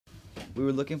we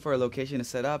were looking for a location to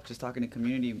set up, just talking to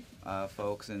community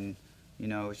folks, and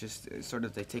it's just sort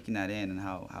of like taking that in and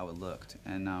how it looked.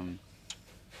 And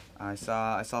I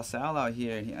saw Sal out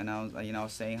here, and I was I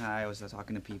was saying hi. I was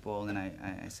talking to people, and then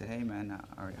I said, hey man,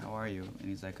 how are you? And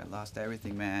he's like, I lost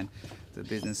everything, man. The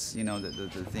business,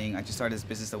 the thing. I just started this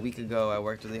business a week ago. I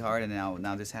worked really hard, and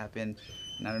now this happened,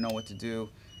 and I don't know what to do.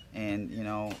 And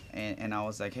and I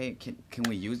was like, hey, can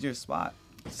we use your spot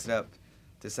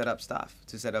to set up stuff,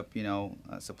 to set up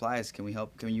supplies? Can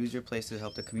we use your place to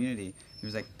help the community? He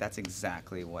was like, that's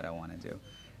exactly what I want to do.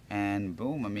 And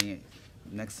boom, I mean,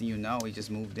 next thing you know, we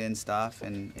just moved in stuff,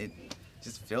 and it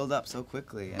just filled up so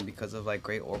quickly. And because of like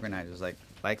great organizers like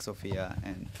Sophia,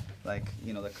 and the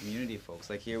community folks,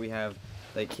 like here we have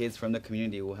like kids from the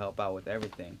community who help out with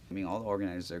everything. I mean, all the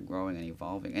organizers are growing and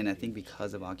evolving, and I think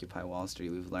because of Occupy Wall Street,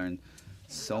 we've learned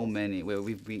so many.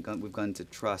 We've begun to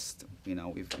trust.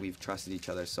 We've trusted each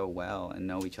other so well and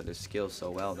know each other's skills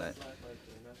so well that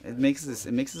it makes this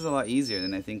a lot easier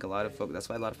than I think a lot of folks. That's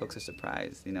why a lot of folks are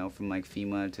surprised. From like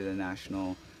FEMA to the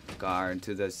National Guard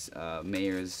to the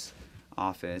mayor's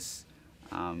office,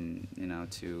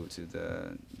 to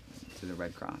the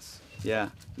Red Cross. Yeah.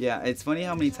 It's funny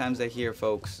how many times I hear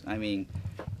folks. I mean,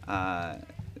 a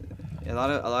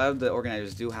lot of the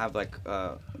organizers do have like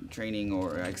training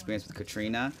or experience with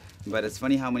Katrina, but it's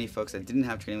funny how many folks that didn't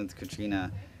have training with Katrina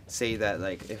say that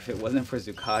like if it wasn't for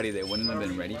Zuccotti, they wouldn't have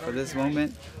been ready for this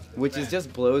moment, which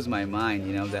just blows my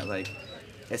mind. That like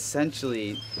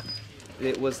essentially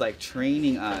it was like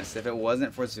training us. If it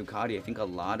wasn't for Zuccotti, I think a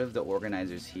lot of the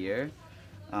organizers here,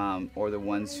 or the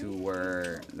ones who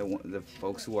were the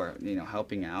folks who are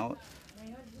helping out,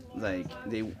 like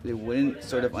they wouldn't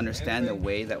sort of understand the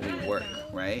way that we work,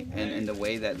 right? And the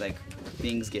way that like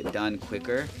things get done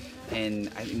quicker and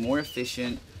I think more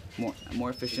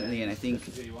efficiently, and I think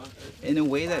in a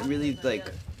way that really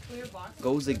like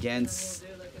goes against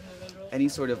any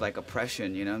sort of like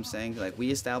oppression. You know what I'm saying? Like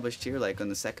we established here, like on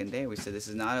the second day, we said this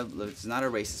is not a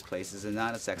racist place. This is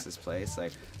not a sexist place.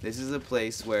 Like this is a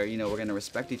place where we're gonna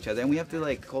respect each other, and we have to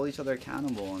like hold each other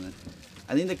accountable. And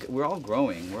I think that we're all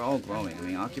growing. We're all growing. I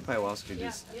mean, Occupy Wall Street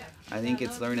is. I think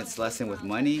it's learned its lesson with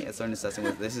money. It's learned its lesson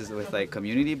with like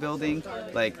community building.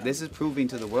 Like this is proving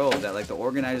to the world that like the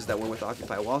organizers that were with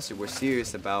Occupy Wall Street were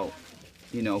serious about,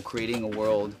 creating a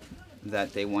world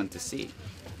that they want to see,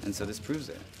 and so this proves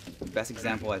it. The best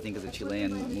example I think is the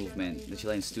Chilean movement, the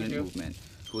Chilean student movement,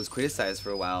 who was criticized for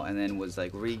a while and then was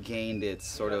like regained its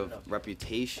sort of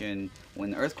reputation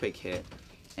when the earthquake hit.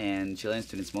 And Chilean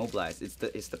students mobilized.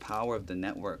 It's the power of the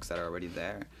networks that are already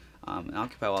there. And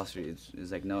Occupy Wall Street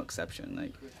is like no exception.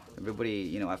 Like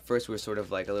everybody, at first we were sort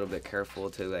of like a little bit careful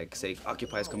to like say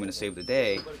Occupy is coming to save the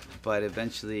day, but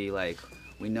eventually like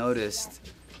we noticed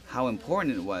how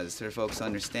important it was for folks to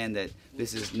understand that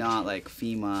this is not like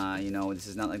FEMA, this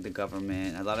is not like the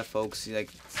government. A lot of folks like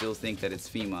still think that it's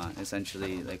FEMA.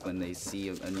 Essentially, like when they see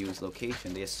a news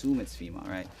location, they assume it's FEMA,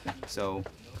 right? So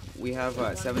we have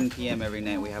at 7 p.m. every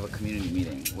night, we have a community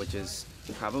meeting, which is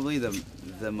probably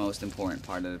the most important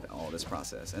part of all this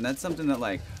process. And that's something that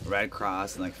like Red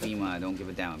Cross and like FEMA don't give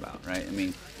a damn about, right? I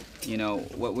mean,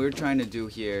 what we're trying to do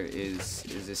here is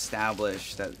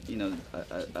establish that,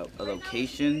 a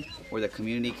location where the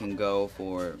community can go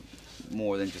for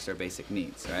more than just their basic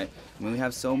needs, right? I mean, we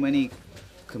have so many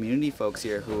community folks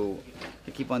here who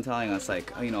they keep on telling us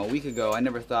like, a week ago I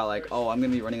never thought like, oh, I'm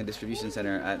gonna be running a distribution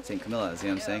center at St. Camilla's, you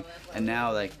know what I'm saying? And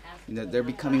now like, they're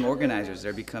becoming organizers,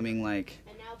 they're becoming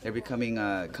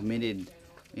committed,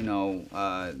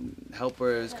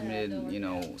 helpers,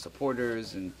 committed,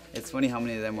 supporters. And it's funny how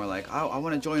many of them were like, I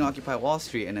want to join Occupy Wall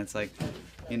Street, and it's like,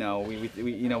 we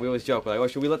always joke, we're like, oh,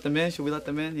 should we let them in? Should we let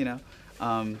them in?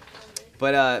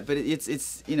 But it's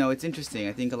it's interesting.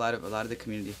 I think a lot of the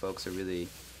community folks are really,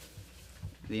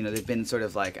 they've been sort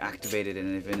of like activated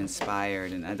and they've been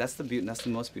inspired, and that's the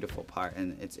most beautiful part.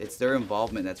 And it's their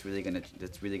involvement that's really gonna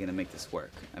make this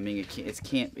work. I mean,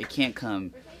 it can't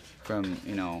come from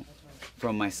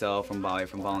from myself, from Bali,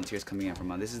 from volunteers coming in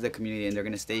from. This is the community, and they're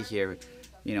gonna stay here,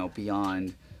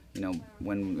 beyond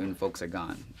when folks are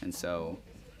gone, and so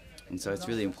it's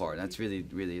really important. That's really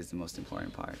is the most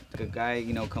important part. Like a guy,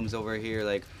 comes over here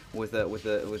like with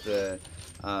a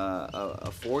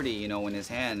 40, in his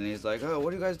hand, and he's like, oh,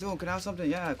 what are you guys doing? Can I have something?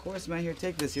 Yeah, of course, man. Here,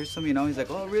 take this. Here's some. He's like,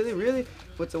 oh, really?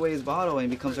 Puts away his bottle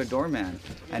and he becomes our doorman.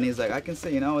 And he's like, I can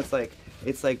say,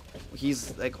 it's like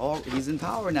he's in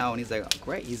power now, and he's like, oh,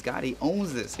 great, he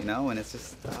owns this, and it's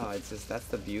just that's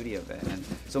the beauty of it. And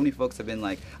so many folks have been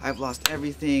like, I've lost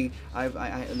everything, I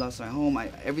lost my home,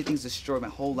 everything's destroyed, my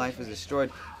whole life is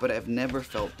destroyed, but I've never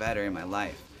felt better in my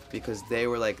life. because they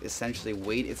were like essentially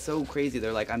it's so crazy.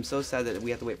 They're like, I'm so sad that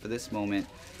we have to wait for this moment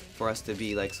for us to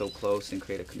be like so close and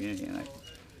create a community. And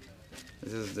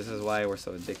this is why we're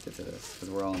so addicted to this, because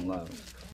we're all in love.